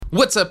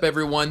What's up,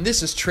 everyone?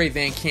 This is Trey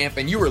Van Camp,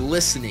 and you are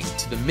listening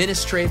to the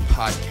Ministry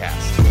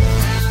Podcast.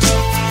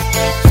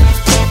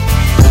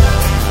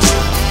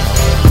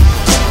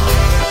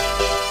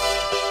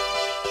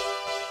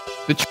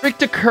 The trick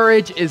to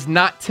courage is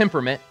not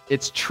temperament,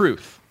 it's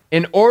truth.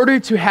 In order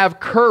to have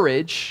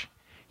courage,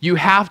 you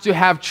have to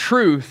have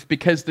truth,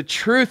 because the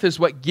truth is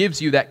what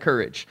gives you that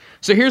courage.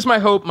 So here's my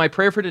hope, my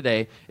prayer for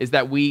today is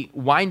that we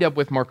wind up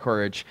with more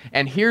courage.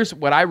 And here's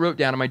what I wrote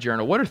down in my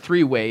journal. What are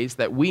 3 ways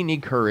that we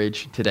need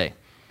courage today?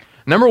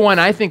 Number 1,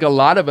 I think a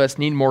lot of us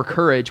need more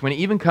courage when it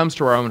even comes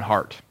to our own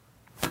heart.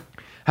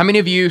 How many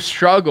of you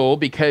struggle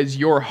because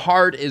your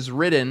heart is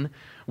ridden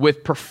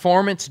with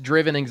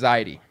performance-driven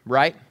anxiety,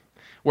 right?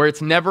 Where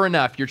it's never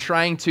enough. You're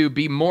trying to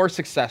be more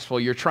successful.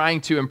 You're trying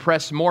to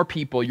impress more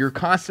people. You're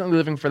constantly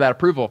living for that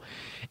approval.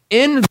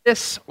 In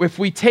this, if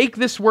we take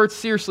this word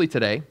seriously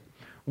today,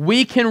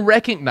 we can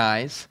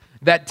recognize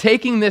that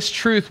taking this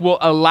truth will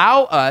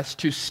allow us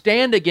to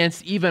stand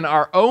against even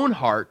our own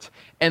heart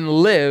and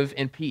live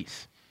in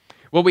peace.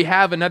 Well, we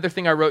have another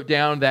thing I wrote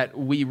down that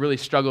we really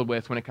struggled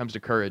with when it comes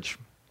to courage.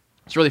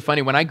 It's really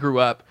funny. When I grew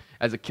up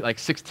as a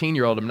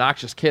 16-year-old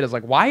obnoxious kid, I was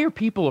like, why are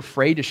people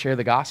afraid to share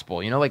the gospel?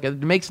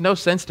 It makes no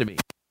sense to me.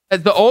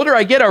 As the older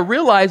I get, I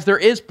realize there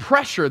is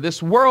pressure.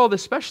 This world,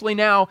 especially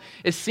now,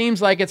 it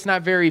seems like it's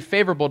not very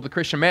favorable to the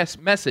Christian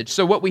message.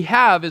 So what we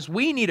have is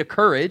we need a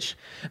courage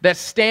that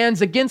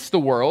stands against the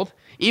world,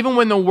 even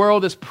when the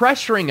world is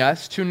pressuring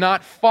us to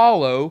not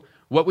follow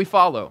what we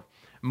follow.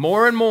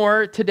 More and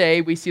more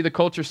today, we see the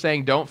culture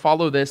saying, don't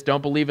follow this,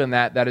 don't believe in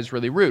that. That is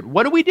really rude.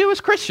 What do we do as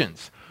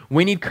Christians?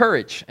 We need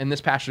courage, and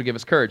this passage will give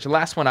us courage. The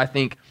last one, I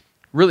think,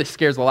 really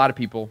scares a lot of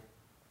people.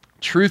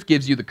 Truth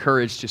gives you the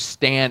courage to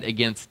stand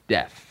against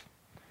death.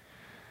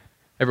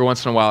 Every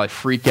once in a while, I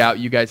freak out.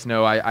 You guys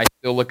know I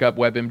still look up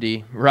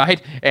WebMD,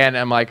 right? And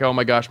I'm like, oh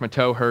my gosh, my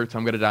toe hurts.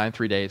 I'm going to die in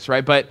 3 days,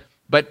 right? But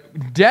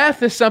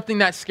death is something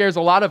that scares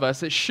a lot of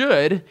us. It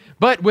should,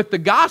 but with the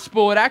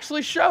gospel, it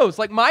actually shows.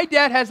 Like, my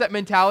dad has that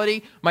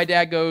mentality. My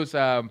dad goes,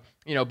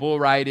 bull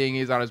riding.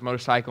 He's on his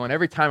motorcycle, and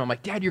every time I'm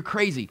like, Dad, you're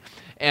crazy.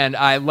 And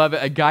I love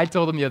it. A guy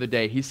told him the other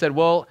day, he said,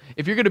 well,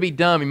 if you're going to be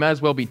dumb, you might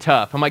as well be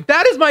tough. I'm like,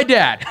 that is my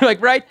dad. Like,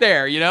 right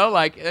there,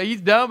 he's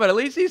dumb, but at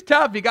least he's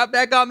tough. He got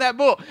back on that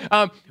bull.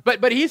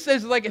 But he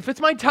says, like, if it's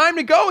my time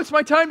to go, it's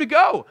my time to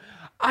go.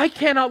 I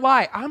cannot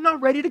lie. I'm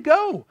not ready to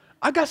go.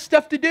 I got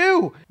stuff to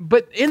do.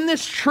 But in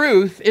this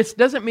truth, it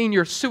doesn't mean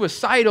you're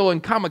suicidal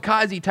and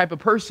kamikaze type of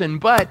person,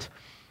 but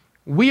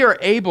we are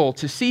able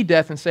to see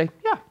death and say,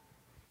 yeah,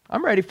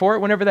 I'm ready for it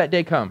whenever that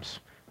day comes.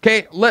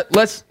 Okay,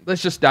 let's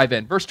just dive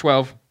in. Verse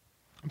 12,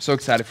 I'm so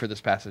excited for this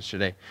passage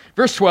today.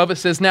 Verse 12, it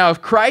says, now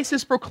if Christ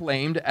is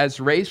proclaimed as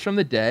raised from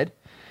the dead,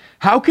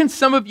 how can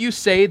some of you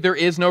say there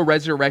is no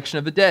resurrection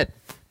of the dead?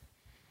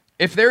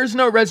 If there is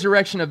no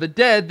resurrection of the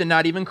dead, then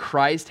not even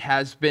Christ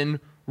has been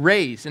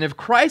raised. And if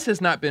Christ has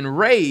not been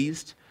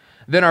raised,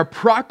 then our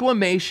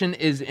proclamation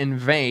is in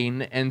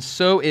vain, and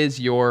so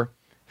is your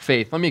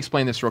faith. Let me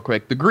explain this real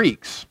quick. The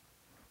Greeks,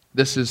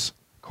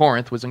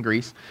 Corinth was in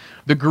Greece.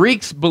 The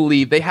Greeks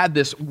believed, they had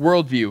this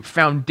worldview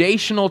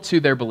foundational to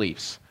their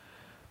beliefs.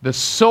 The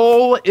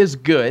soul is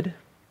good,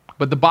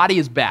 but the body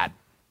is bad.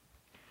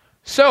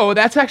 So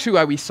that's actually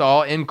why we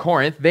saw in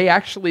Corinth, they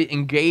actually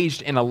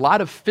engaged in a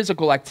lot of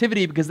physical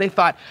activity because they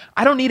thought,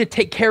 I don't need to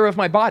take care of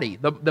my body.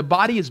 The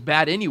body is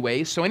bad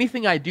anyway, so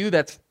anything I do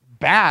that's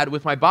bad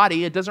with my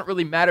body, it doesn't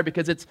really matter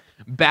because it's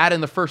bad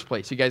in the first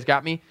place. You guys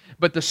got me?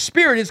 But the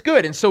spirit is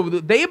good. And so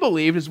what they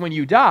believed is when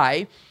you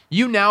die,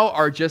 you now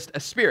are just a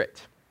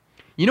spirit.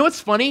 You know what's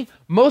funny?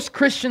 Most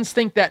Christians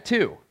think that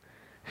too.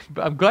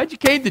 I'm glad you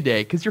came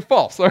today because you're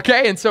false,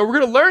 okay? And so we're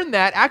going to learn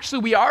that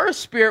actually we are a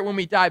spirit when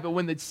we die, but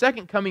when the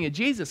second coming of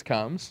Jesus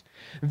comes,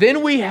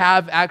 then we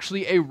have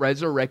actually a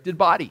resurrected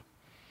body.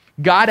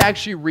 God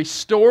actually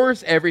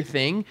restores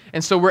everything,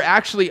 and so we're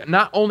actually,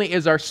 not only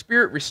is our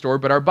spirit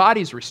restored, but our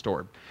body's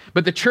restored.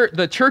 But the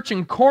church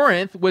in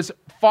Corinth was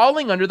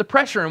falling under the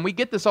pressure, and we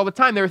get this all the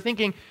time. They were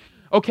thinking,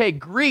 okay,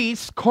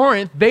 Greece,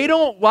 Corinth, they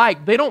don't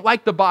like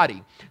the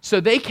body.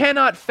 So they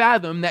cannot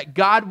fathom that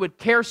God would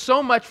care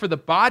so much for the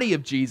body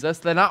of Jesus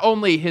that not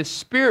only his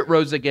spirit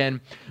rose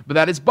again, but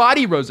that his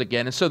body rose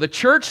again. And so the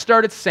church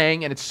started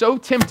saying, and it's so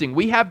tempting,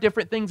 we have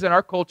different things in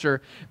our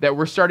culture that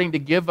we're starting to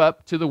give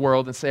up to the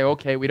world and say,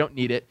 okay, we don't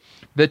need it.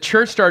 The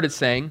church started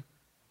saying,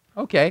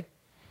 okay,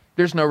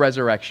 there's no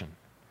resurrection.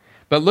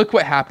 But look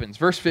what happens.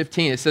 Verse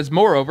 15, it says,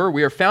 moreover,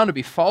 we are found to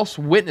be false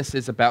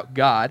witnesses about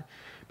God,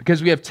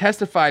 because we have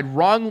testified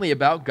wrongly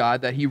about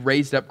God that he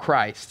raised up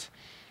Christ,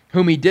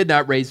 whom he did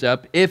not raise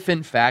up, if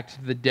in fact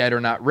the dead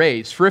are not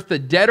raised. For if the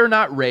dead are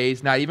not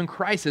raised, not even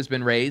Christ has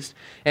been raised.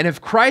 And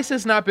if Christ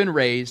has not been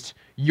raised,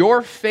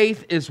 your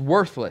faith is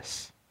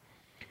worthless.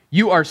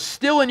 You are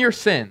still in your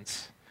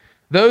sins.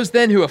 Those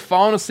then who have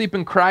fallen asleep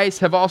in Christ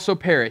have also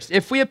perished.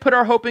 If we have put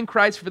our hope in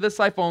Christ for this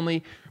life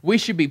only, we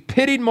should be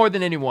pitied more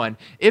than anyone.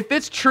 If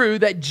it's true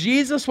that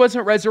Jesus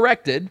wasn't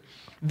resurrected,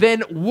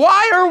 then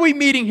why are we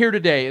meeting here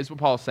today, is what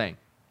Paul's saying.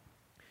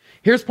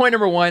 Here's point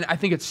number 1. I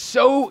think it's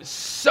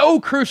so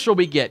crucial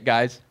we get,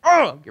 guys.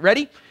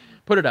 Ready?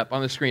 put it up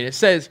on the screen. It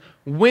says,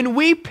 when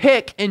we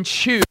pick and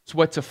choose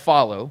what to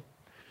follow,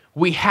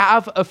 we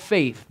have a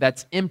faith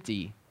that's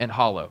empty and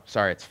hollow.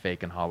 Sorry, it's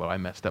fake and hollow. I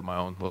messed up my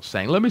own little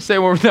saying. Let me say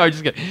one more time.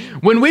 Just kidding.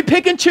 When we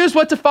pick and choose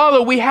what to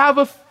follow, we have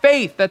a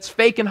faith that's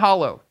fake and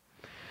hollow.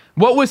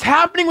 What was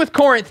happening with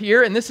Corinth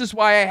here, and this is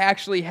why I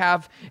actually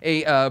have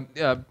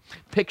a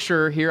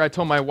picture here. I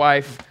told my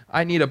wife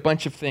I need a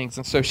bunch of things,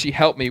 and so she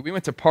helped me. We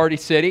went to Party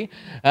City,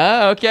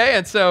 okay,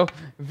 and so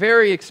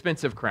very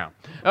expensive crown.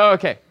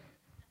 Okay,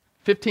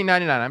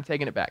 $15.99. I'm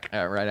taking it back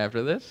right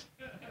after this.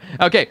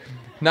 Okay,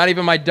 not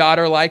even my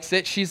daughter likes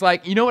it. She's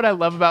like, you know what I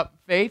love about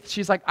Faith?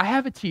 She's like, I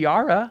have a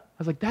tiara. I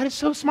was like, that is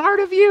so smart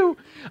of you.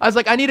 I was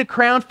like, I need a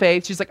crown,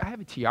 Faith. She's like, I have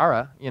a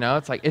tiara. You know,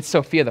 it's like, it's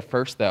Sophia the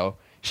First, though.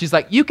 She's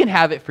like, you can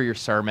have it for your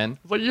sermon. I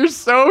was like, you're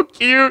so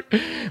cute.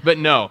 But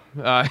no,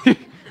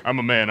 I'm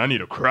a man. I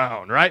need a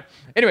crown, right?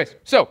 Anyways,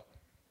 so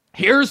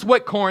here's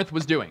what Corinth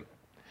was doing.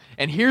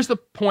 And here's the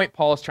point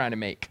Paul is trying to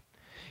make.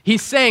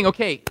 He's saying,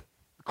 okay,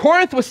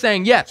 Corinth was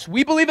saying, yes,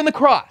 we believe in the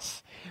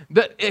cross.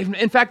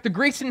 In fact, the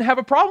Greeks didn't have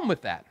a problem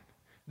with that.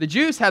 The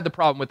Jews had the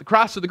problem with the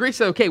cross, so the Greeks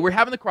said, okay, we're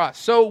having the cross.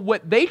 So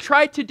what they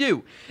tried to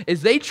do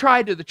is the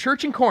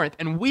church in Corinth,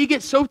 and we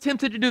get so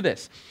tempted to do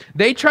this,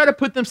 they try to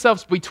put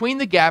themselves between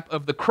the gap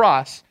of the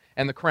cross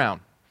and the crown.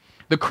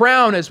 The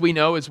crown, as we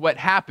know, is what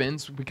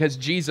happens because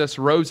Jesus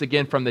rose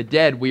again from the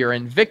dead. We are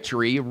in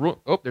victory.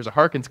 Oh, there's a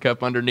Harkins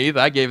cup underneath.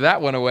 I gave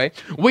that one away.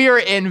 We are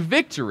in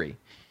victory.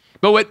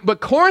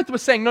 But Corinth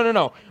was saying,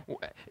 no.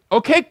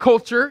 Okay,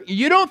 culture,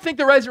 you don't think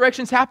the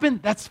resurrection's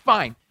happened? That's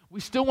fine. We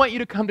still want you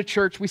to come to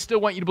church. We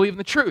still want you to believe in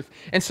the truth.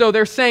 And so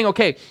they're saying,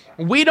 okay,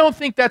 we don't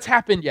think that's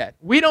happened yet.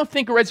 We don't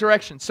think a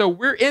resurrection. So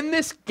we're in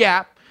this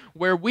gap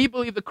where we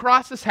believe the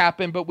cross has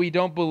happened, but we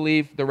don't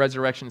believe the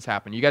resurrection has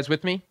happened. You guys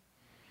with me?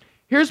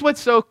 Here's what's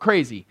so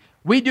crazy.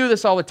 We do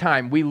this all the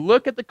time. We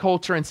look at the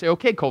culture and say,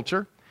 okay,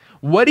 culture,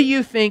 what do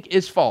you think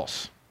is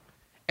false?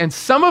 And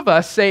some of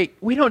us say,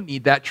 we don't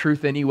need that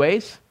truth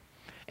anyways.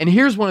 And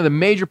here's one of the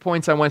major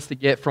points I want us to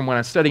get from when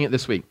I'm studying it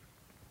this week.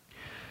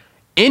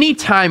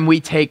 Anytime we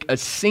take a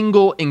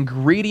single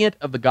ingredient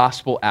of the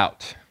gospel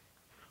out,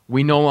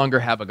 we no longer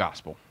have a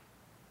gospel.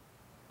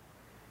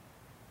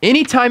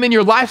 Anytime in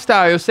your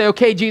lifestyle, you'll say,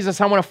 okay,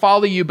 Jesus, I want to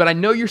follow you, but I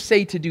know you're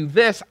saying to do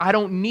this. I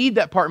don't need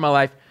that part of my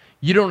life.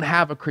 You don't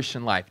have a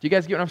Christian life. Do you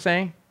guys get what I'm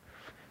saying?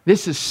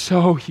 This is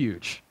so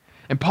huge.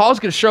 And Paul's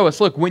going to show us,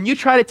 look, when you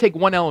try to take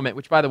one element,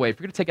 which, by the way, if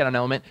you're going to take out an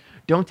element,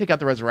 don't take out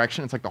the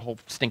resurrection. It's like the whole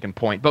stinking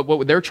point. But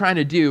what they're trying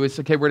to do is,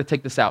 okay, we're going to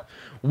take this out.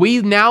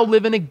 We now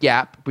live in a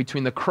gap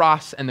between the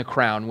cross and the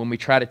crown when we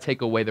try to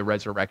take away the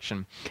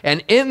resurrection.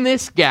 And in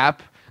this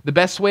gap, the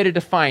best way to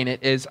define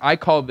it is, I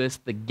call this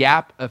the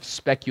gap of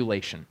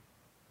speculation.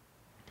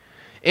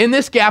 In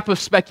this gap of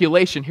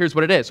speculation, here's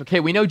what it is.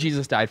 Okay, we know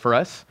Jesus died for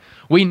us.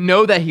 We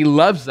know that he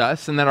loves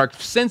us and that our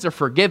sins are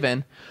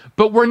forgiven,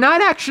 but we're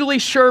not actually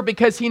sure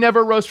because he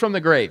never rose from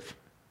the grave.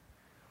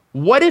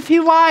 What if he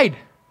lied?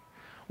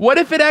 What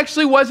if it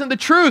actually wasn't the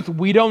truth?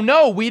 We don't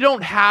know. We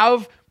don't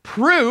have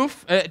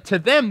proof. To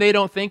them, they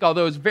don't think,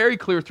 although it's very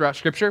clear throughout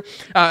Scripture,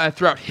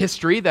 throughout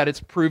history, that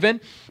it's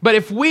proven. But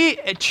if we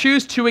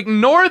choose to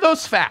ignore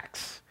those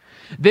facts,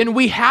 then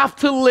we have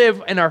to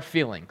live in our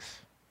feelings.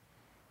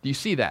 Do you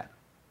see that?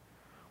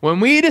 When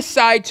we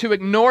decide to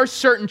ignore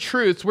certain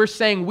truths, we're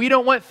saying we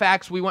don't want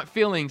facts, we want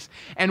feelings.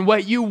 And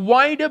what you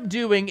wind up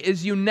doing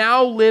is you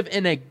now live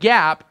in a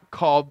gap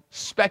called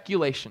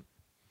speculation.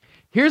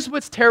 Here's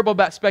what's terrible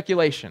about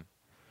speculation.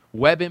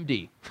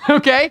 WebMD,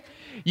 okay?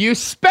 You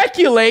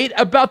speculate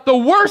about the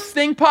worst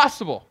thing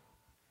possible.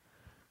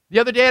 The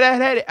other day I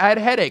had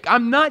a headache.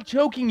 I'm not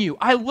joking you.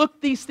 I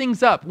looked these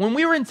things up. When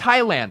we were in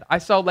Thailand, I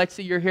saw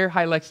Lexi, you're here.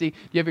 Hi, Lexi. Do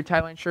you have your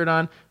Thailand shirt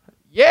on?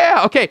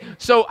 Yeah, okay.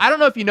 So I don't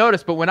know if you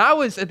noticed, but when I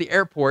was at the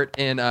airport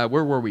in,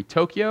 where were we,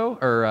 Tokyo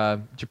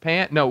or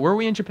Japan? No, were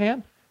we in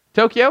Japan?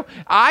 Tokyo?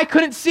 I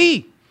couldn't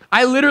see.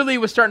 I literally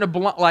was starting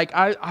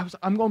to,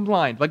 I'm going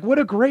blind. Like, what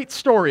a great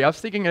story. I was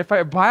thinking if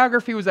a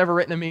biography was ever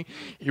written of me,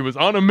 he was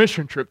on a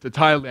mission trip to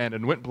Thailand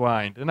and went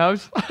blind. And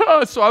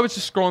so I was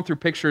just scrolling through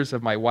pictures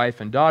of my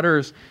wife and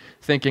daughters,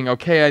 thinking,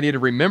 okay, I need to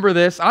remember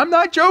this. I'm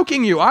not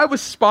joking you. I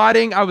was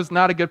spotting. I was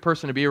not a good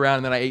person to be around,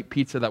 and then I ate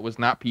pizza that was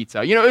not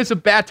pizza. You know, it was a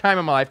bad time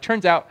in my life.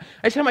 Turns out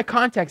I just had my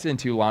contacts in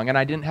too long, and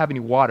I didn't have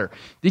any water.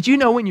 Did you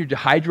know when you're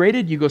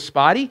dehydrated, you go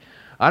spotty?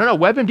 I don't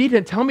know. WebMD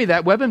didn't tell me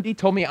that. WebMD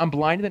told me I'm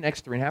blind in the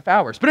next 3.5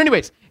 hours. But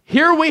anyways,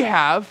 here we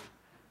have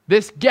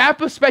this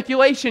gap of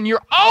speculation.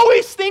 You're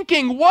always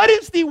thinking, what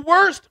is the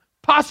worst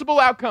possible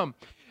outcome?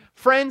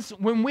 Friends,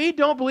 when we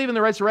don't believe in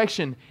the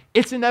resurrection,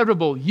 it's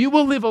inevitable. You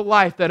will live a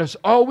life that is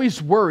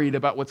always worried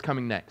about what's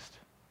coming next.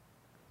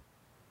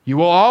 You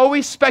will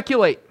always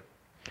speculate.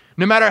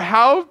 No matter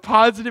how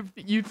positive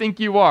you think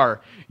you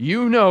are,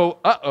 you know,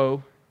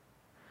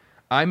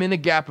 I'm in a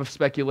gap of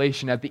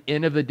speculation. At the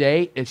end of the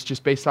day, it's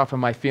just based off of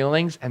my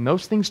feelings, and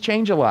those things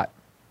change a lot.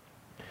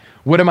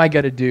 What am I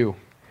going to do?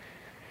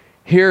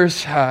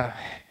 Here's how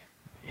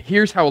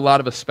a lot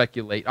of us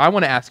speculate. I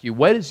want to ask you,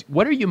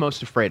 what are you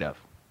most afraid of?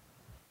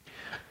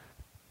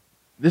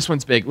 This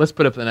one's big. Let's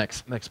put up the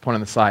next point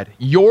on the slide.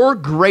 Your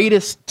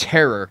greatest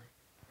terror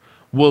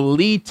will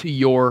lead to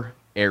your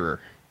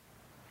error.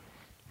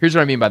 Here's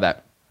what I mean by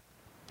that.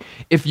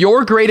 If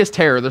your greatest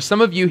terror, there's some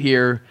of you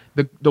here,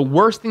 the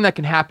worst thing that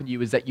can happen to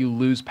you is that you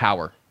lose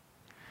power.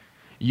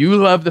 You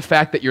love the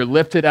fact that you're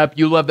lifted up.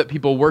 You love that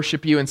people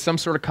worship you in some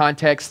sort of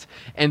context.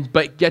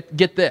 But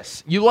get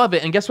this. You love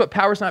it. And guess what?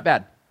 Power's not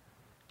bad.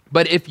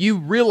 But if you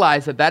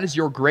realize that that is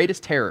your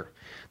greatest terror,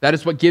 that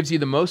is what gives you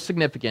the most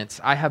significance,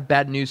 I have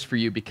bad news for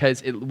you,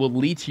 because it will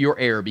lead to your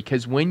error.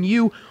 Because when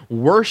you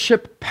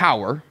worship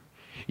power,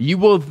 you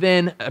will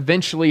then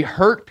eventually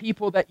hurt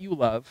people that you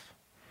love,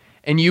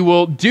 and you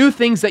will do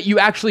things that you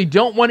actually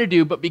don't want to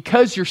do, but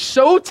because you're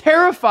so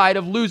terrified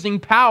of losing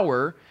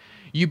power,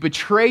 you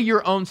betray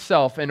your own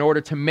self in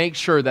order to make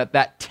sure that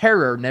that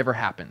terror never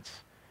happens.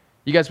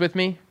 You guys with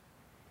me?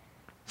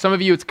 Some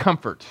of you, it's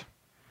comfort.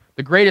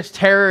 The greatest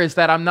terror is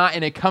that I'm not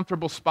in a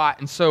comfortable spot,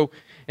 and so,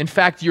 in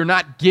fact, you're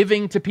not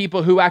giving to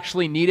people who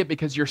actually need it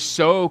because you're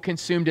so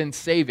consumed in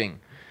saving.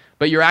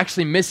 But you're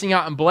actually missing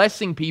out on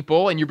blessing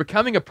people, and you're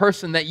becoming a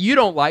person that you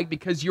don't like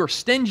because you're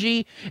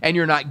stingy, and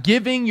you're not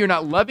giving, you're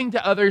not loving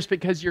to others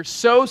because you're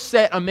so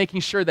set on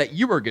making sure that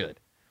you are good.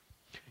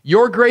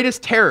 Your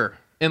greatest terror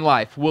in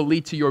life will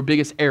lead to your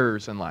biggest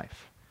errors in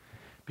life.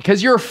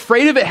 Because you're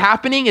afraid of it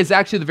happening is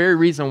actually the very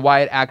reason why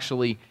it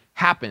actually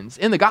happens.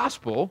 In the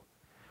gospel,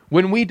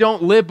 when we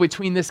don't live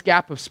between this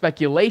gap of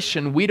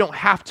speculation, we don't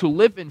have to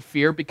live in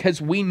fear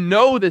because we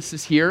know this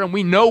is here and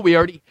we know we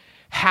already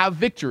have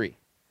victory.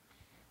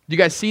 Do you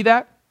guys see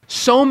that?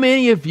 So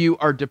many of you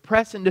are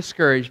depressed and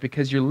discouraged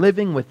because you're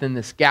living within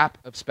this gap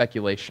of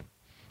speculation.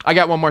 I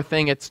got one more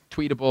thing. It's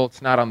tweetable.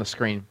 It's not on the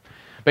screen.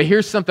 But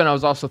here's something I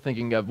was also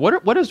thinking of. What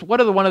are one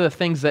of the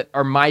things that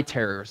are my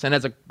terrors? And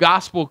as a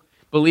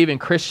gospel-believing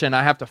Christian,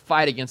 I have to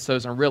fight against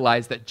those and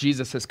realize that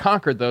Jesus has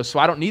conquered those, so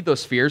I don't need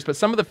those fears. But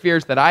some of the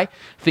fears that I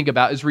think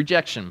about is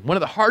rejection. One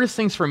of the hardest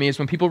things for me is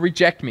when people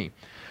reject me.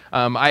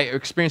 I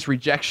experienced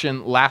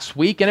rejection last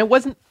week, and it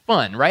wasn't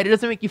fun, right? It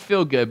doesn't make you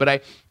feel good. But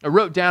I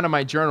wrote down in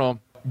my journal,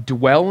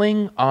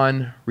 dwelling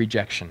on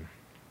rejection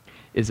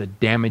is a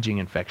damaging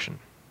infection.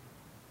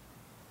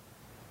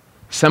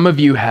 Some of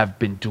you have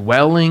been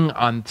dwelling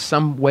on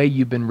some way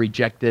you've been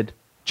rejected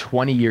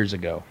 20 years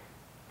ago,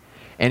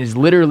 and is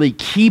literally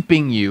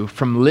keeping you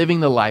from living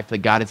the life that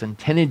God has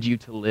intended you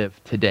to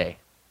live today.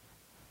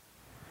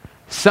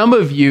 Some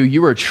of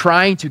you are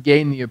trying to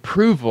gain the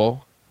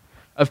approval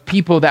of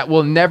people that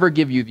will never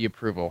give you the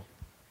approval.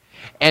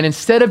 And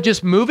instead of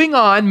just moving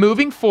on,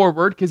 moving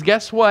forward, because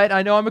guess what?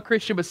 I know I'm a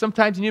Christian, but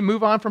sometimes you need to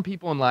move on from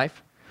people in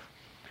life.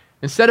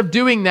 Instead of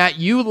doing that,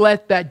 you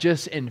let that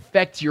just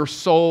infect your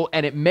soul,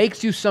 and it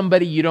makes you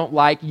somebody you don't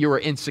like. You are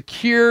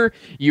insecure.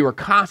 You are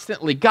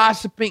constantly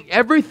gossiping.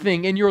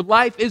 Everything in your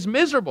life is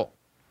miserable.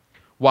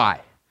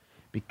 Why?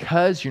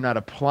 Because you're not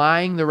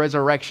applying the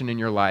resurrection in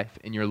your life,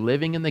 and you're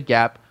living in the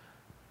gap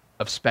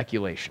of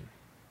speculation.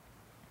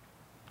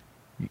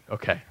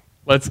 Okay,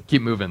 let's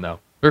keep moving, though.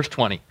 Verse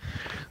 20.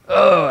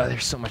 Oh,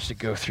 there's so much to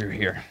go through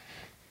here.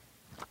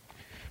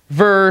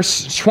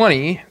 Verse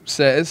 20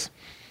 says,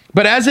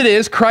 but as it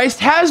is,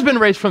 Christ has been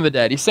raised from the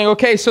dead. He's saying,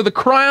 okay, so the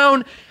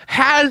crown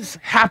has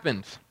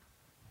happened.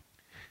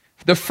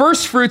 The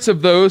first fruits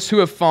of those who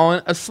have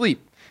fallen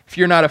asleep. If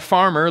you're not a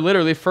farmer,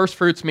 literally first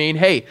fruits mean,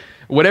 hey,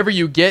 whatever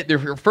you get,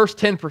 your first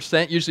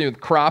 10%, usually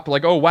with crop,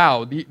 like, oh,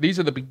 wow, these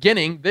are the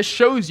beginning. This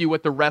shows you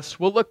what the rest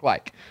will look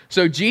like.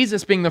 So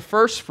Jesus being the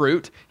first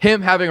fruit,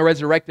 him having a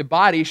resurrected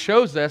body,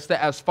 shows us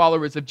that as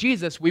followers of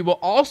Jesus, we will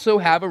also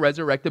have a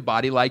resurrected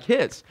body like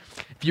his.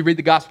 If you read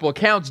the gospel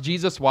accounts,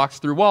 Jesus walks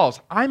through walls.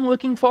 I'm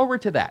looking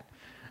forward to that,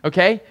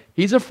 okay?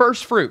 He's a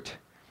first fruit,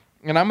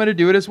 and I'm going to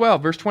do it as well.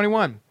 Verse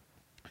 21,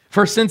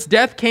 for since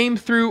death came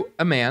through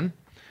a man,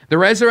 the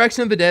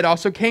resurrection of the dead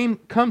also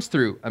comes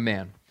through a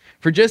man.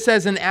 For just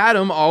as in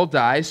Adam all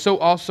die, so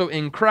also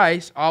in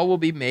Christ all will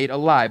be made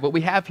alive. What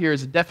we have here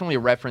is definitely a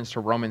reference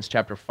to Romans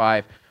chapter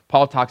 5.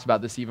 Paul talks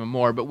about this even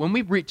more. But when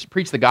we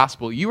preach the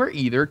gospel, you are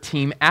either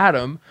team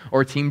Adam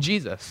or team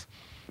Jesus.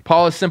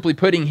 Paul is simply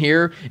putting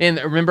here, and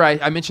remember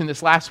I mentioned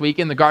this last week,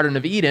 in the Garden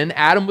of Eden,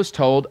 Adam was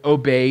told,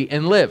 obey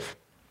and live.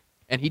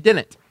 And he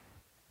didn't.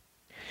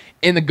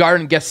 In the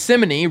Garden of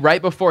Gethsemane,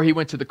 right before he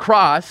went to the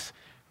cross,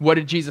 what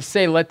did Jesus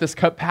say? Let this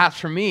cup pass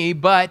from me,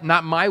 but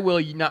not my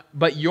will,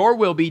 but your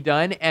will be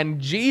done.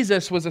 And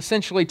Jesus was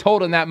essentially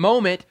told in that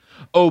moment,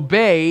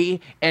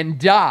 obey and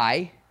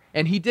die,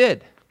 and he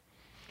did.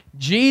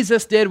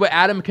 Jesus did what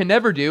Adam can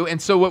never do,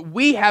 and so what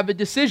we have a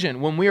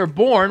decision. When we are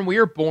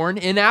born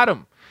in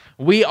Adam.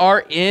 We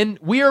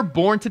are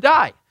born to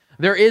die.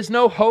 There is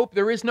no hope,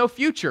 there is no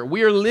future.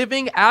 We are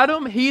living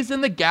Adam, he's in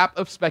the gap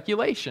of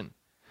speculation.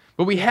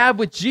 But we have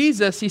with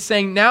Jesus, he's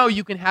saying now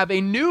you can have a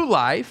new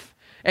life,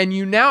 and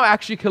you now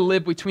actually can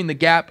live between the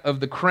gap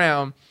of the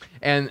crown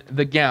and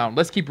the gown.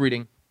 Let's keep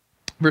reading.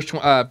 Verse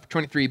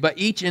 23, but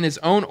each in his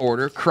own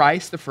order,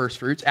 Christ the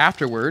firstfruits,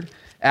 afterward,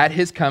 at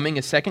his coming,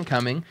 his second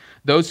coming,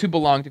 those who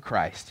belong to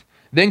Christ.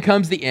 Then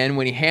comes the end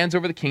when he hands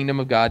over the kingdom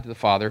of God to the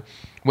Father,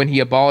 when he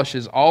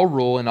abolishes all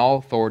rule and all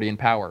authority and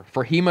power.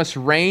 For he must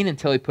reign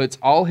until he puts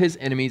all his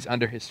enemies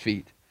under his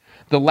feet.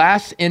 The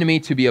last enemy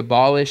to be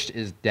abolished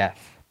is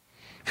death.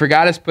 For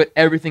God has put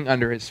everything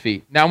under his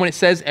feet. Now, when it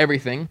says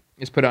everything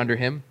is put under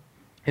him,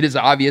 it is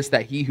obvious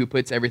that he who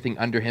puts everything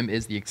under him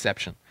is the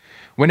exception.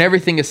 When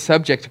everything is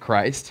subject to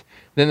Christ,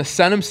 then the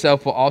Son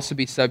himself will also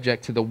be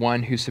subject to the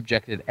one who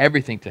subjected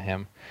everything to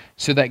him,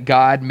 so that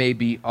God may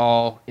be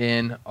all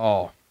in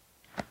all.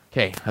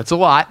 Okay, that's a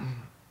lot,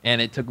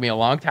 and it took me a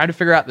long time to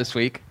figure out this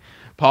week.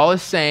 Paul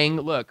is saying,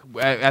 look,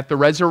 at the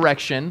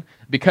resurrection,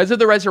 because of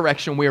the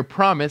resurrection, we are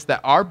promised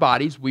that our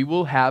bodies, we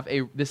will have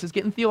this is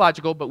getting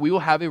theological, but we will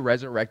have a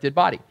resurrected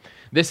body.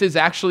 This is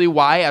actually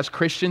why, as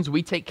Christians,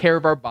 we take care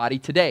of our body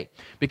today.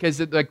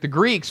 Because like the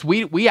Greeks,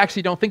 we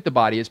actually don't think the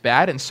body is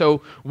bad. And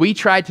so we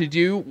try to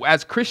do,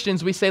 as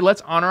Christians, we say,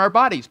 let's honor our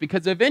bodies.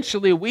 Because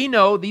eventually we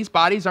know these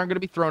bodies aren't going to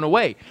be thrown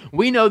away.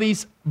 We know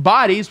these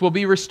bodies will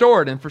be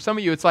restored. And for some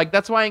of you, it's like,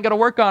 that's why I ain't going to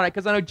work on it,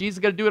 because I know Jesus is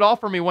going to do it all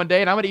for me one day,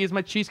 and I'm going to eat as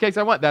much cheesecakes as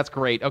I want. That's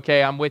great.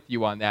 Okay, I'm with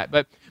you on that.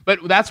 But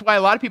that's why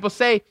a lot of people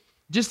say,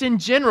 just in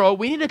general,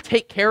 we need to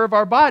take care of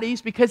our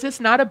bodies because it's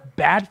not a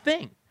bad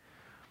thing.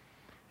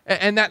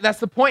 And that's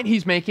the point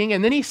he's making.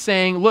 And then he's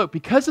saying, look,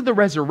 because of the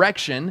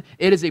resurrection,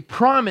 it is a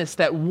promise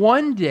that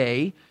one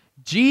day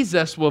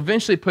Jesus will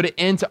eventually put an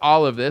end to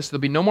all of this.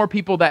 There'll be no more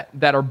people that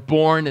are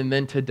born and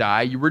then to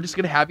die. We're just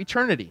going to have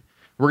eternity.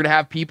 We're going to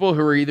have people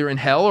who are either in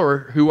hell or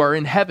who are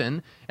in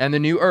heaven and the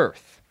new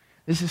earth.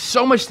 This is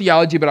so much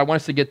theology, but I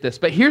want us to get this.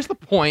 But here's the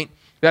point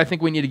that I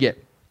think we need to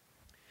get.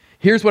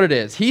 Here's what it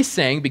is. He's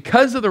saying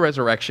because of the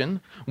resurrection,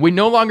 we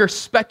no longer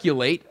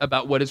speculate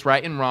about what is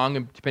right and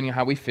wrong, depending on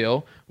how we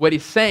feel. What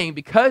he's saying,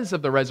 because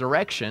of the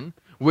resurrection,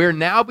 we're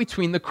now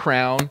between the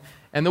crown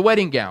and the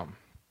wedding gown.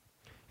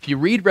 If you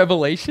read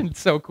Revelation,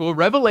 it's so cool.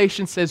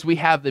 Revelation says we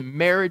have the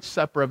marriage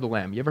supper of the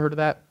Lamb. You ever heard of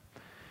that?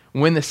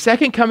 When the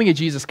second coming of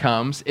Jesus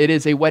comes, it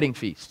is a wedding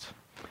feast.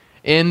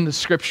 In the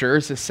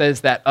scriptures, it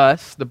says that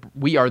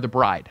we are the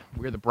bride.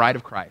 We're the bride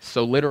of Christ.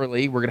 So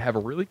literally, we're going to have a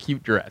really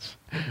cute dress.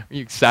 Are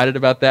you excited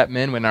about that,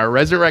 men? When our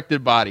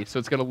resurrected body, so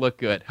it's going to look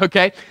good.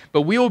 Okay?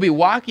 But we will be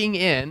walking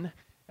in,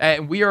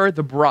 and we are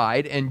the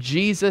bride, and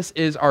Jesus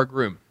is our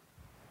groom.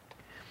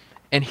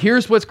 And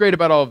here's what's great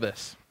about all of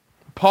this.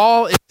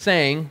 Paul is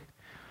saying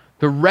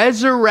the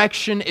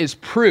resurrection is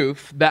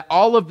proof that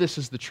all of this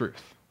is the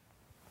truth.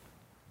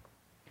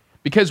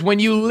 Because when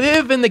you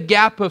live in the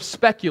gap of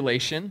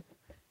speculation,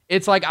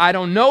 it's like, I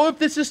don't know if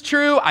this is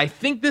true. I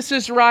think this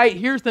is right.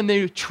 Here's the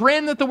new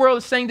trend that the world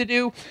is saying to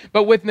do.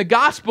 But with the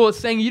gospel, it's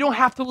saying you don't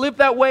have to live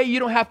that way. You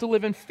don't have to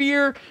live in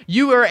fear.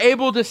 You are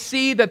able to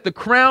see that the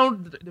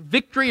crown, the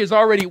victory is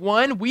already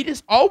won.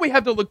 All we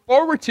have to look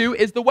forward to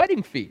is the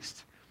wedding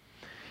feast.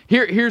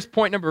 Here's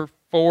point number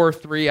 4,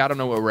 3. I don't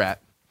know where we're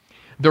at.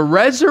 The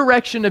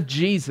resurrection of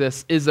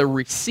Jesus is a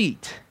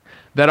receipt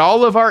that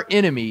all of our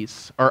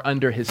enemies are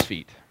under his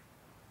feet.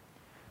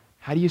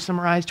 How do you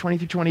summarize 20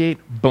 through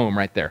 28? Boom,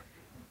 right there.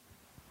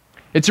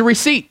 It's a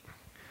receipt.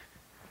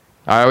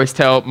 I always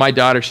tell my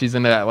daughter, she's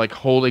into that like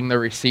holding the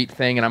receipt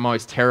thing, and I'm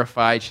always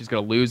terrified she's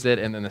going to lose it,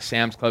 and then the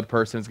Sam's Club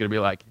person is going to be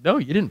like, no,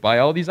 you didn't buy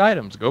all these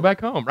items. Go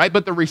back home, right?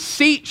 But the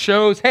receipt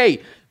shows,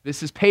 hey,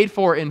 this is paid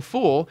for in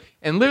full,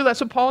 and literally that's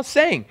what Paul is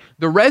saying.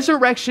 The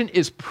resurrection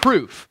is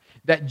proof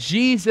that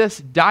Jesus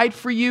died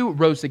for you,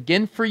 rose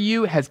again for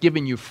you, has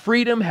given you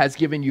freedom, has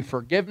given you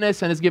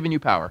forgiveness, and has given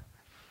you power.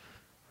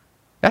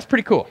 That's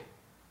pretty cool.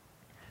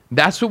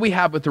 That's what we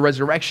have with the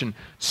resurrection.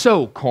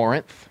 So,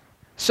 Corinth,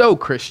 so,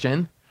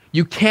 Christian,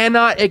 you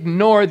cannot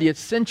ignore the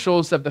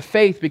essentials of the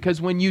faith,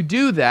 because when you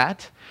do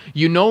that,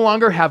 you no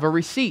longer have a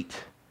receipt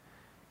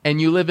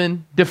and you live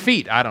in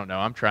defeat. I don't know,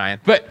 I'm trying.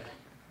 But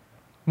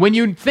when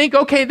you think,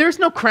 okay, there's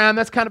no crown,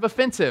 that's kind of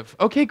offensive.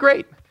 Okay,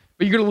 great.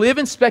 But you're going to live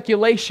in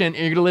speculation, and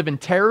you're going to live in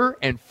terror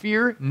and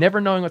fear, never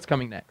knowing what's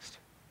coming next.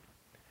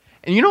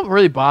 And you know what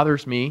really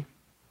bothers me?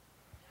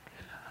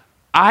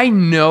 I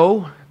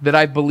know that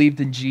I've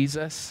believed in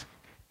Jesus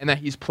and that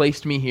he's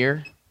placed me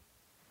here,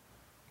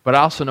 but I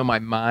also know my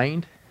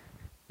mind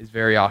is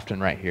very often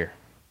right here.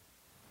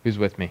 Who's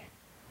with me?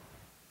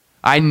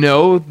 I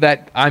know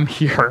that I'm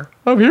here.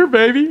 I'm here,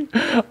 baby.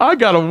 I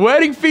got a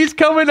wedding feast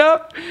coming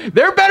up.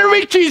 There better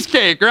be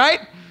cheesecake, right?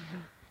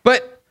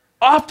 But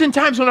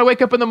oftentimes when I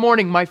wake up in the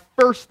morning, my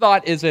first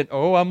thought isn't,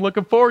 oh, I'm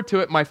looking forward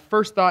to it. My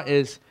first thought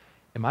is,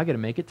 am I going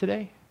to make it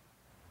today?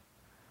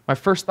 My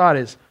first thought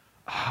is,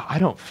 I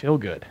don't feel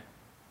good.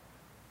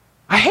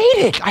 I hate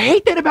it. I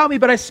hate that about me,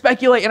 but I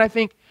speculate and I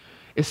think,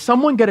 is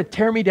someone going to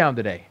tear me down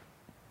today?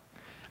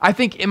 I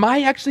think, am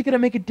I actually going to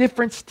make a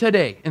difference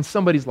today in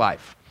somebody's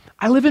life?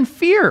 I live in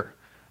fear.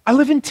 I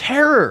live in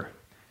terror.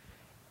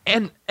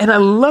 And I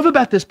love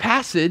about this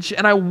passage,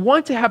 and I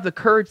want to have the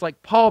courage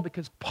like Paul,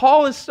 because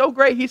Paul is so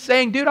great. He's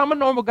saying, dude, I'm a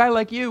normal guy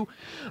like you,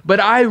 but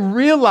I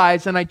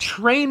realize and I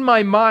train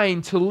my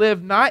mind to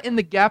live not in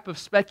the gap of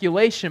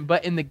speculation,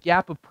 but in the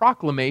gap of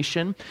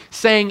proclamation,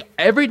 saying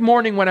every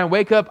morning when I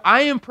wake up,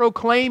 I am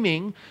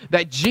proclaiming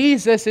that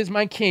Jesus is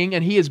my King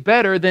and he is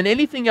better than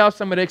anything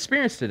else I'm going to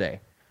experience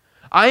today.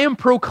 I am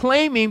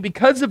proclaiming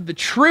because of the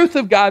truth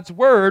of God's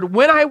word.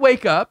 When I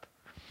wake up,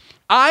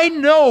 I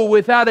know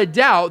without a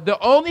doubt the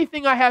only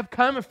thing I have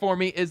coming for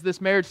me is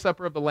this marriage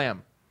supper of the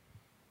Lamb.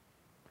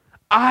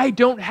 I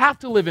don't have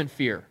to live in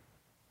fear.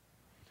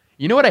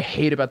 You know what I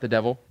hate about the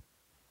devil?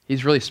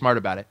 He's really smart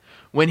about it.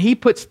 When he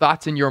puts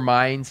thoughts in your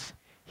minds,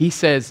 he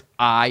says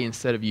I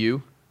instead of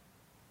you.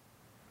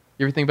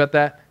 You ever think about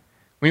that?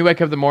 When you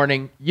wake up in the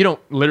morning, you don't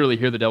literally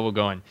hear the devil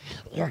going,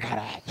 you're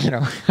gonna,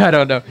 I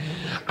don't know.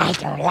 I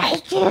don't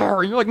like you.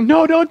 Or you're like,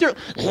 no, don't do it.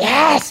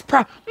 Yes,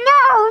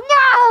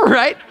 no,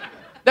 right?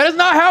 That is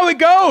not how it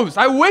goes.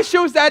 I wish it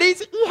was that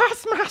easy.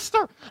 Yes,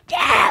 master.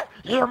 Yeah,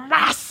 you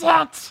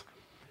mustn't.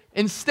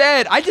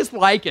 Instead, I just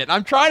like it.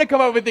 I'm trying to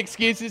come up with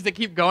excuses to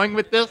keep going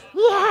with this.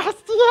 Yes,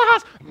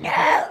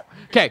 no.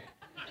 Okay.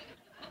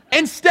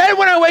 Instead,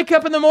 when I wake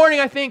up in the morning,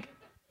 I think,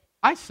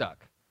 I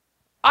suck.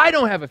 I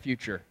don't have a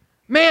future.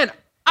 Man,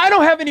 I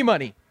don't have any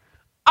money.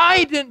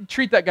 I didn't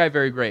treat that guy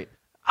very great.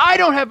 I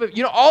don't have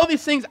all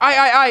these things.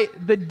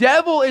 The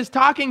devil is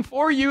talking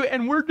for you,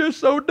 and we're just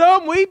so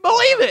dumb, we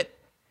believe it.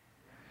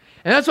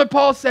 And that's what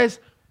Paul says,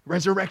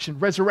 resurrection.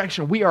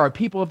 We are a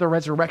people of the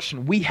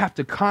resurrection. We have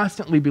to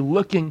constantly be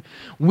looking.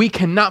 We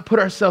cannot put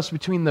ourselves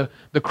between the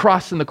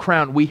cross and the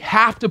crown. We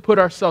have to put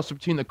ourselves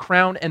between the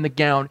crown and the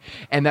gown,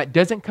 and that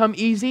doesn't come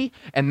easy,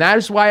 and that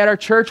is why at our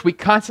church we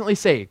constantly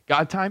say,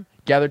 God time,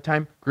 gather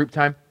time, group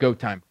time, go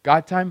time.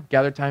 God time,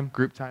 gather time,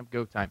 group time,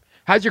 go time.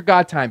 How's your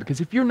God time? Because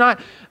if you're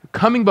not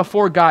coming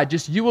before God,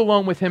 just you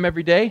alone with him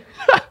every day,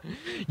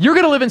 you're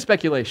going to live in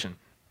speculation.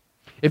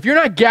 If you're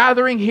not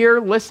gathering here,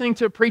 listening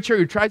to a preacher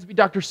who tries to be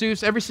Dr.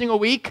 Seuss every single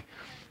week,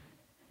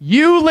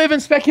 you live in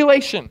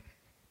speculation.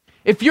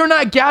 If you're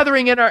not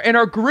gathering in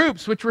our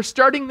groups, which we're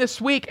starting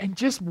this week, and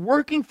just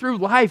working through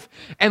life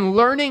and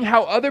learning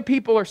how other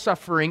people are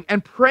suffering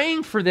and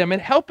praying for them and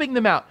helping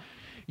them out,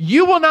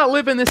 you will not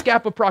live in this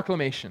gap of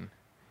proclamation.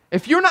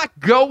 If you're not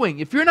going,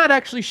 if you're not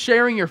actually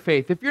sharing your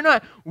faith, if you're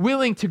not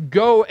willing to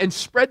go and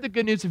spread the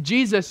good news of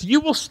Jesus, you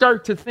will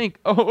start to think,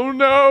 oh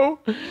no,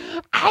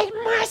 I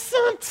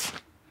mustn't.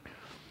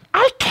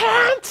 I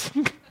can't.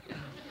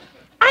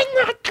 I'm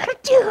not going to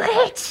do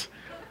it.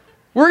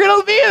 We're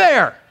going to be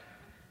there.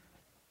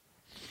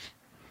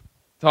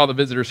 To all the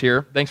visitors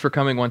here, thanks for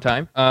coming one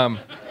time.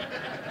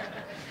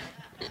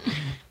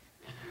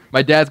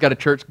 My dad's got a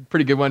church,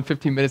 pretty good one,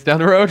 15 minutes down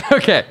the road.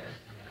 Okay.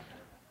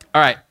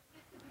 All right.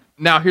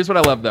 Now, here's what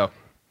I love, though.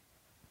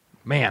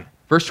 Man,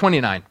 verse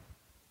 29.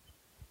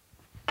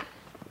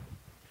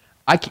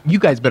 You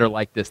guys better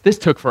like this. This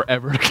took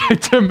forever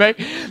to make.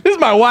 This is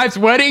my wife's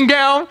wedding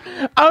gown.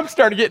 I'm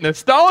starting to get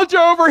nostalgia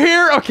over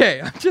here. Okay,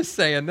 I'm just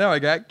saying. Now I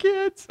got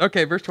kids.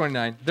 Okay, verse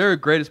 29. They're a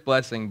greatest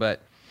blessing,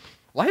 but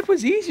life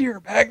was easier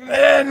back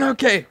then.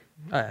 Okay.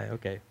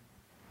 Okay.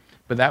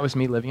 But that was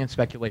me living in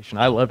speculation.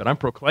 I love it. I'm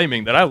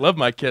proclaiming that I love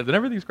my kids and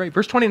everything's great.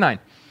 Verse 29.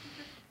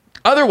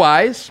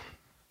 Otherwise,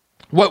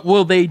 what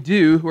will they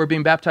do who are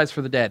being baptized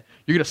for the dead?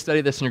 You're going to study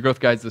this in your growth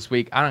guides this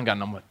week. I don't got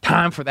no more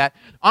time for that.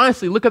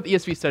 Honestly, look up the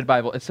ESV Study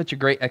Bible. It's such a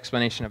great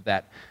explanation of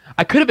that.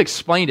 I could have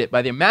explained it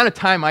by the amount of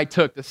time I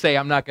took to say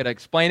I'm not going to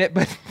explain it,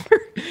 but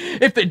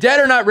if the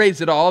dead are not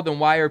raised at all, then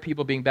why are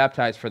people being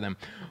baptized for them?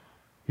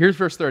 Here's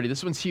verse 30.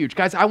 This one's huge.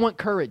 Guys, I want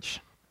courage.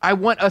 I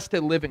want us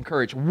to live in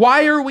courage.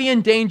 Why are we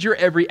in danger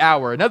every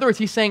hour? In other words,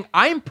 he's saying,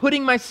 I'm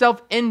putting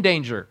myself in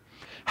danger.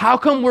 How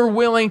come we're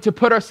willing to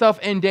put ourselves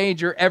in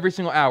danger every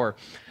single hour?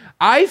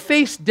 I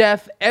face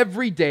death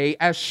every day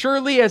as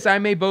surely as I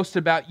may boast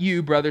about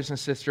you, brothers and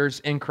sisters,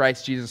 in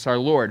Christ Jesus our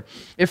Lord.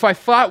 If I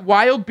fought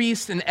wild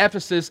beasts in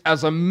Ephesus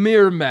as a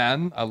mere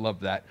man, I love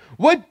that.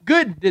 What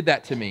good did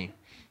that to me?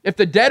 If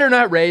the dead are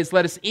not raised,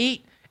 let us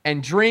eat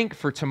and drink,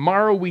 for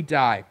tomorrow we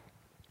die.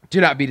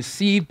 Do not be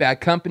deceived. Bad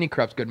company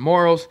corrupts good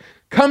morals.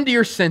 Come to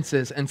your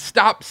senses and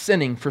stop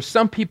sinning, for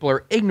some people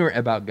are ignorant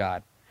about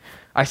God.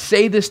 I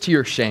say this to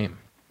your shame.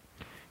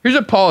 Here's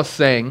what Paul is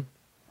saying.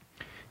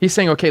 He's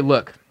saying, okay,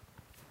 look,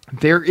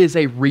 there is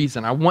a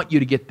reason. I want you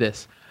to get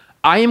this.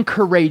 I am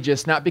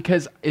courageous not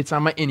because it's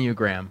on my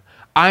Enneagram.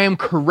 I am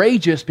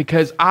courageous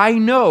because I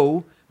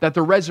know that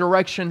the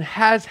resurrection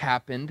has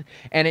happened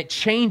and it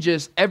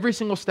changes every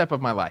single step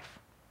of my life.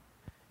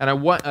 And I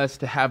want us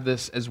to have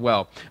this as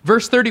well.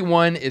 Verse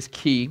 31 is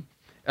key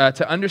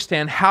to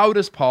understand how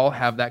does Paul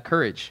have that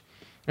courage.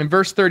 In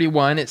verse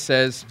 31, it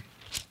says,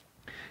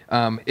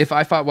 if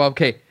I fought, well,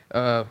 okay,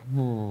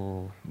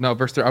 no, I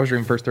was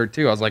reading verse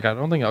 32. I was like, I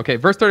don't think, okay,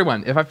 verse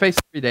 31. If I face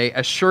every day,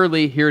 as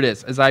surely, here it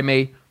is, as I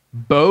may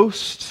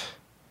boast,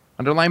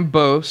 underline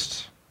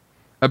boast,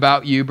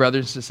 about you,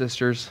 brothers and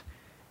sisters,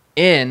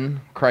 in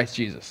Christ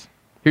Jesus.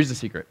 Here's the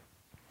secret.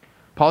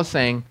 Paul is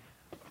saying,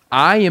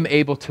 I am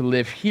able to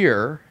live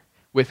here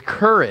with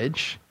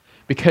courage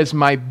because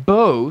my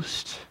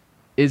boast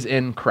is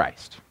in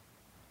Christ.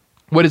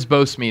 What does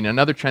boast mean?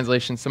 Another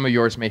translation, some of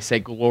yours may say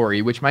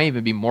glory, which might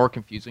even be more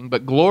confusing,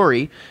 but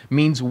glory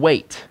means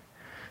weight.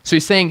 So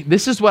he's saying,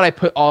 this is what I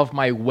put all of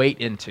my weight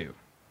into.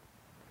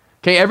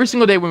 Okay, every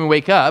single day when we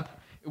wake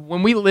up,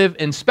 when we live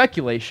in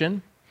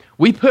speculation,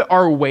 we put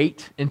our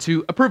weight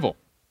into approval,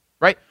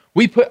 right?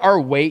 We put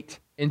our weight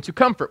into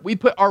comfort. We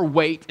put our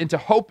weight into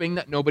hoping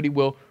that nobody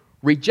will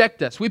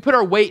reject us. We put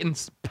our weight in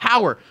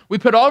power. We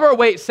put all of our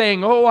weight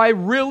saying, oh, I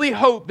really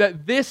hope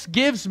that this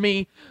gives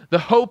me the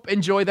hope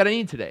and joy that I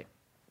need today.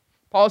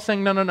 Paul is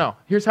saying, no.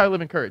 Here's how I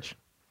live in courage.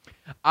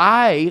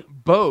 I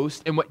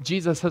boast in what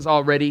Jesus has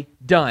already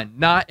done,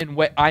 not in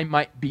what I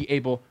might be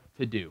able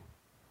to do.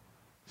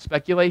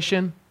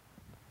 Speculation,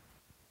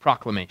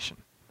 proclamation.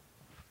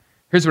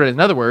 Here's what it is. In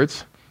other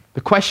words,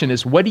 the question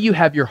is, what do you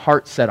have your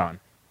heart set on?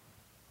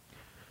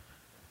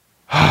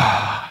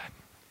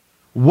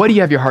 What do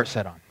you have your heart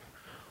set on?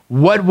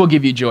 What will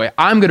give you joy?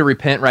 I'm going to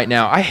repent right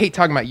now. I hate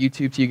talking about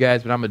YouTube to you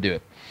guys, but I'm going to do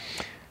it.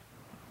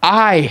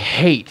 I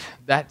hate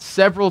that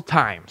several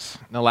times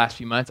in the last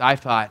few months, I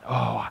thought,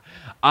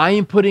 I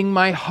am putting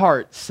my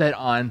heart set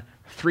on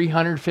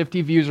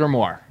 350 views or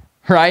more,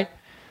 right?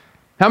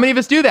 How many of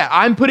us do that?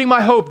 I'm putting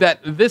my hope that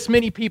this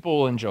many people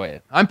will enjoy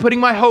it. I'm putting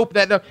my hope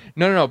that,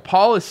 no.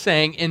 Paul is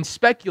saying in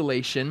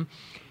speculation,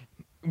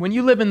 when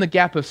you live in the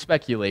gap of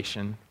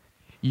speculation,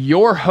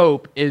 your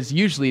hope is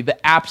usually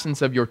the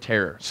absence of your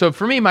terror. So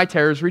for me, my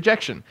terror is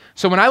rejection.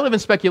 So when I live in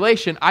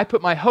speculation, I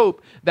put my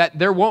hope that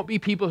there won't be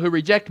people who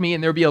reject me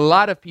and there'll be a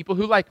lot of people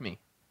who like me.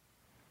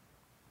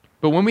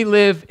 But when we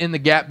live in the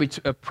gap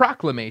of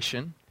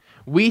proclamation,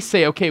 we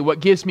say, okay,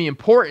 what gives me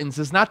importance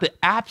is not the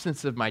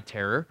absence of my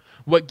terror.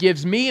 What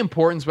gives me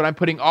importance, what I'm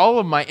putting all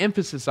of my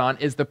emphasis on,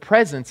 is the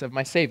presence of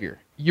my Savior.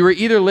 You are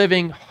either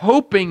living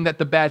hoping that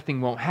the bad thing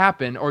won't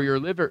happen, or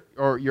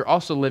you're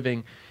also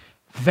living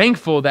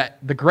thankful that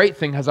the great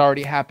thing has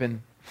already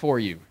happened for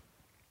you.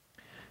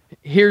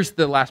 Here's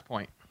the last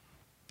point.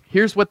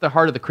 Here's what the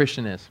heart of the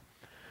Christian is.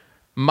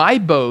 My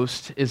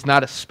boast is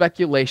not a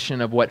speculation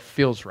of what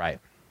feels right.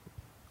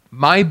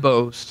 My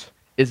boast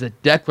is a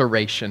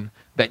declaration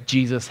that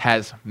Jesus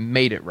has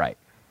made it right.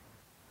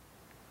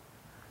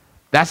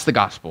 That's the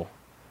gospel.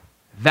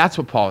 That's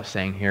what Paul is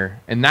saying here.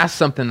 And that's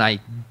something I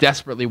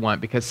desperately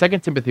want, because 2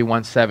 Timothy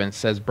 1:7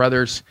 says,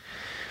 brothers,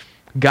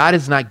 God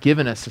has not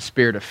given us a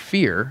spirit of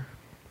fear,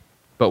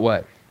 but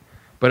what?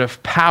 But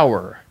of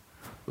power,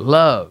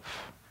 love,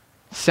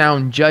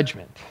 sound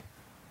judgment.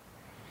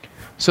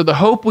 So the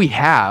hope we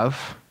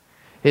have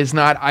is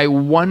not, I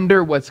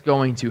wonder what's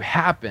going to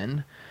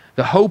happen.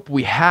 The hope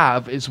we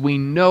have is we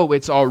know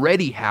it's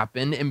already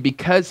happened, and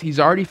because he's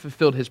already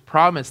fulfilled his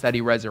promise that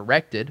he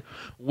resurrected,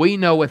 we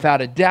know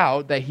without a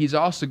doubt that he's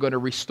also going to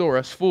restore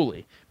us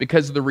fully,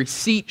 because the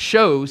receipt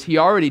shows he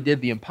already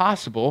did the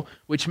impossible,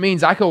 which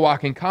means I can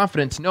walk in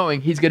confidence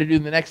knowing he's going to do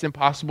the next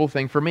impossible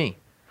thing for me.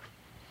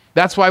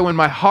 That's why when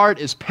my heart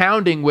is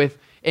pounding with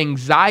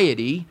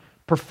anxiety,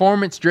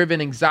 performance-driven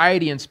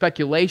anxiety and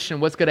speculation,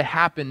 what's going to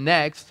happen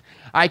next,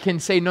 I can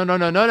say, no.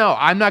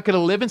 I'm not going to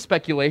live in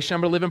speculation.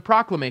 I'm going to live in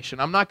proclamation.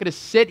 I'm not going to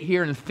sit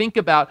here and think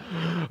about,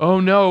 oh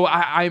no,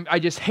 I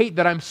just hate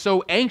that I'm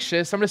so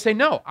anxious. I'm going to say,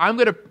 no,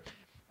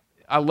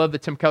 I love the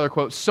Tim Keller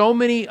quote. So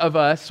many of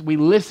us, we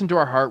listen to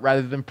our heart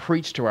rather than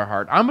preach to our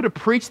heart. I'm going to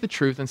preach the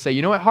truth and say,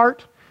 you know what,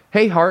 heart?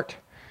 Hey, heart.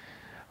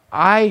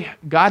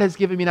 God has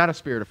given me not a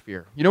spirit of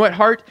fear. You know what,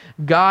 heart?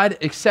 God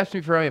accepts me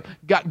for who I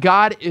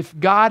am. If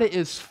God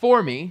is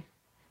for me,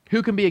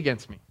 who can be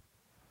against me?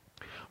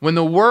 When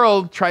the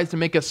world tries to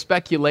make us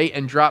speculate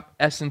and drop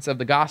essence of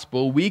the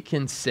gospel, we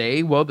can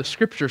say, well, the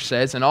scripture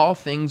says, in all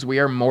things we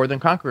are more than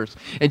conquerors.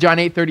 In John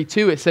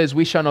 8:32, it says,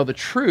 we shall know the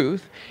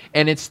truth,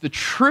 and it's the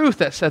truth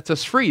that sets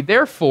us free.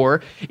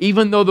 Therefore,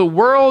 even though the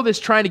world is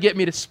trying to get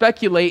me to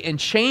speculate and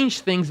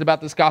change things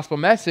about this gospel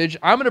message,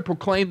 I'm going to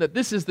proclaim that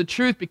this is the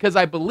truth because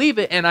I believe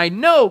it, and I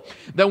know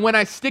that when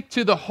I stick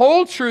to the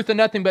whole truth and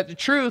nothing but the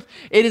truth,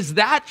 it is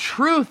that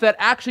truth that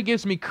actually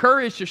gives me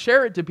courage to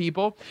share it to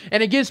people,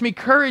 and it gives me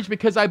courage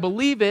because I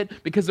believe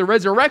it, because the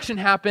resurrection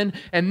happened.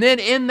 And then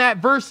in that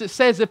verse it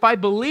says, if I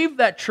believe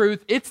that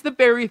truth, it's the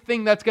very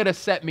thing that's going to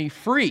set me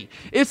free.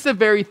 It's the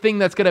very thing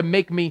that's going to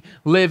make me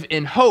live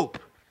in hope.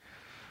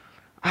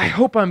 I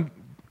hope I'm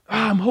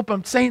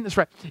saying this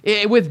right.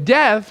 With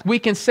death, we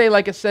can say,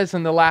 like it says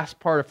in the last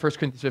part of 1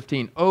 Corinthians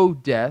 15, "O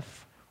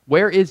death,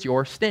 where is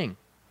your sting?"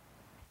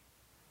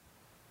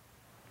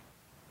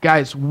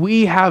 Guys,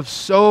 we have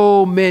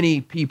so many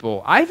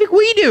people. I think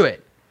we do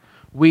it.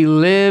 We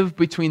live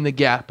between the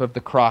gap of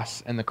the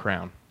cross and the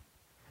crown.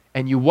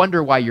 And you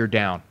wonder why you're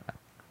down.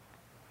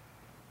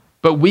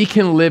 But we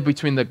can live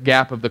between the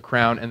gap of the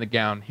crown and the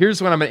gown.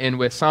 Here's what I'm going to end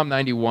with. Psalm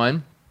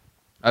 91.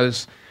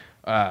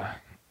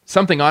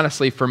 Something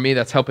honestly for me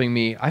that's helping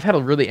me. I've had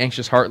a really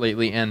anxious heart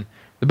lately, and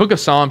the book of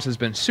Psalms has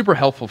been super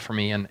helpful for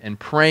me in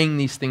praying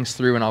these things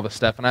through and all this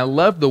stuff. And I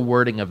love the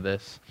wording of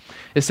this.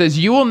 It says,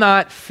 you will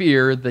not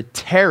fear the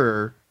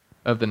terror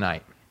of the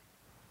night,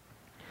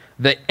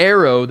 the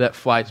arrow that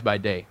flies by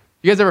day.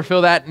 You guys ever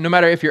feel that? No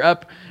matter if you're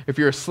up, if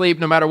you're asleep,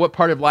 no matter what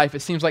part of life,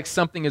 it seems like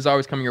something is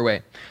always coming your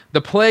way.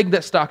 The plague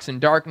that stalks in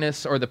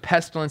darkness, or the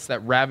pestilence that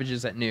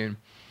ravages at noon.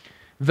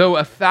 Though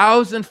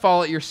 1,000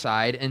 fall at your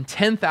side and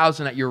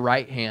 10,000 at your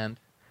right hand,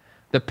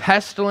 the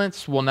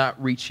pestilence will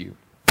not reach you.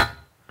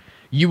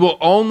 You will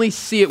only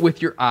see it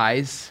with your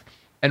eyes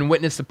and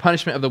witness the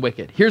punishment of the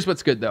wicked. Here's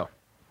what's good though.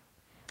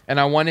 And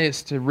I want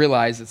us to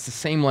realize it's the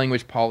same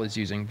language Paul is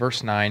using.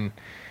 Verse 9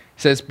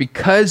 says,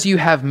 because you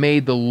have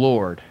made the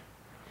Lord,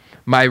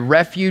 my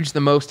refuge,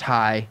 the Most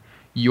High,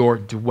 your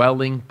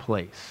dwelling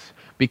place.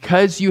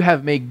 Because you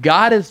have made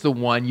God as the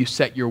one you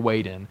set your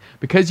weight in.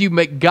 Because you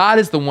make God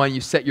as the one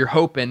you set your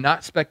hope in,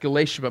 not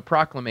speculation but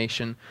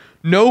proclamation,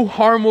 no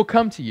harm will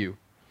come to you.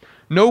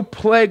 No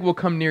plague will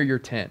come near your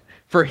tent.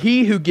 For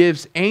he will give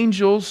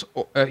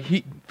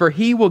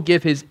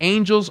his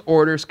angels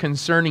orders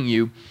concerning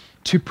you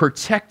to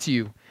protect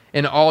you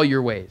in all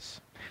your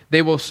ways.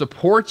 They will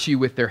support you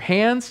with their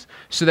hands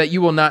so that you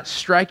will not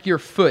strike your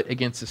foot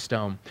against a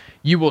stone.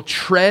 You will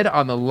tread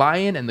on the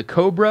lion and the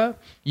cobra.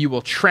 You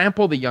will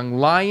trample the young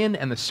lion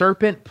and the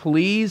serpent.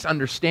 Please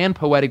understand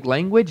poetic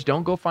language.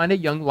 Don't go find a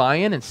young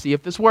lion and see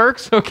if this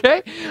works,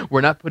 okay?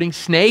 We're not putting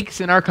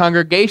snakes in our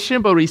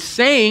congregation, but what he's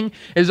saying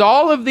is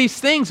all of these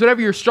things, whatever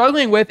you're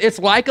struggling with, it's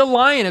like a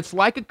lion. It's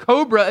like a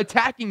cobra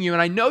attacking you.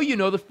 And I know you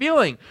know the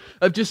feeling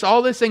of just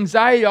all this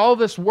anxiety, all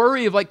this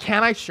worry of like,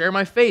 can I share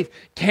my faith?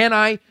 Can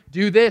I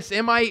do this?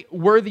 Am I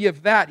worthy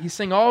of that? He's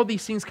saying all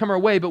these things come our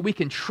way, but we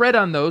can tread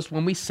on those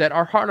when we set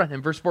our heart on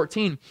him. Verse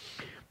 14,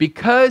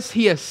 because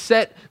he has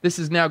set, this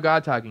is now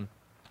God talking,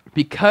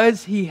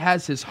 because he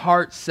has his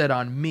heart set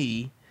on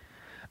me,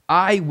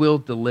 I will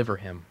deliver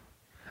him.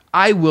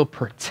 I will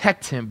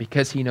protect him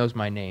because he knows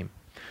my name.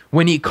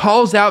 When he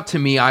calls out to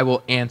me, I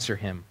will answer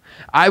him.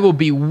 I will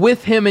be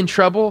with him in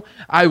trouble.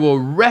 I will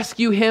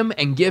rescue him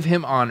and give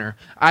him honor.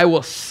 I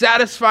will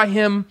satisfy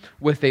him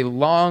with a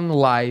long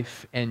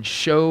life and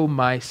show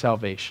my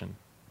salvation.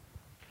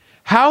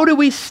 How do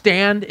we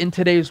stand in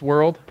today's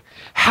world?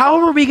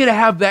 How are we going to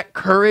have that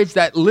courage,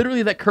 that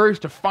courage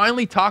to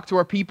finally talk to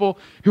our people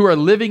who are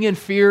living in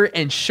fear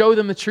and show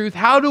them the truth?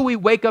 How do we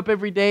wake up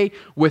every day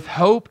with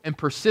hope and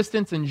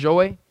persistence and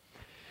joy?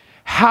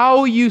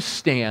 How you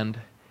stand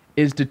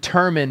is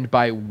determined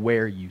by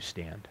where you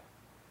stand.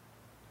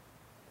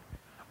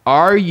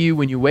 Are you,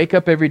 when you wake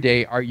up every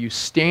day, are you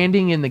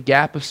standing in the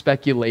gap of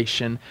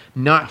speculation,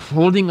 not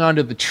holding on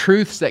to the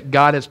truths that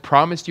God has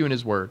promised you in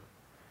his word?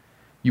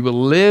 You will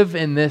live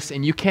in this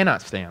and you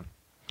cannot stand.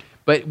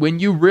 But when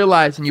you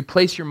realize and you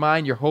place your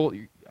mind,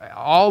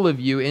 all of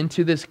you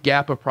into this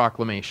gap of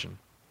proclamation,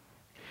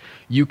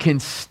 you can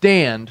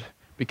stand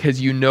because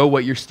you know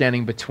what you're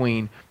standing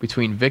between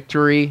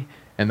victory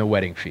and the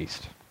wedding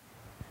feast.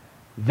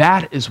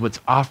 That is what's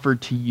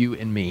offered to you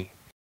and me.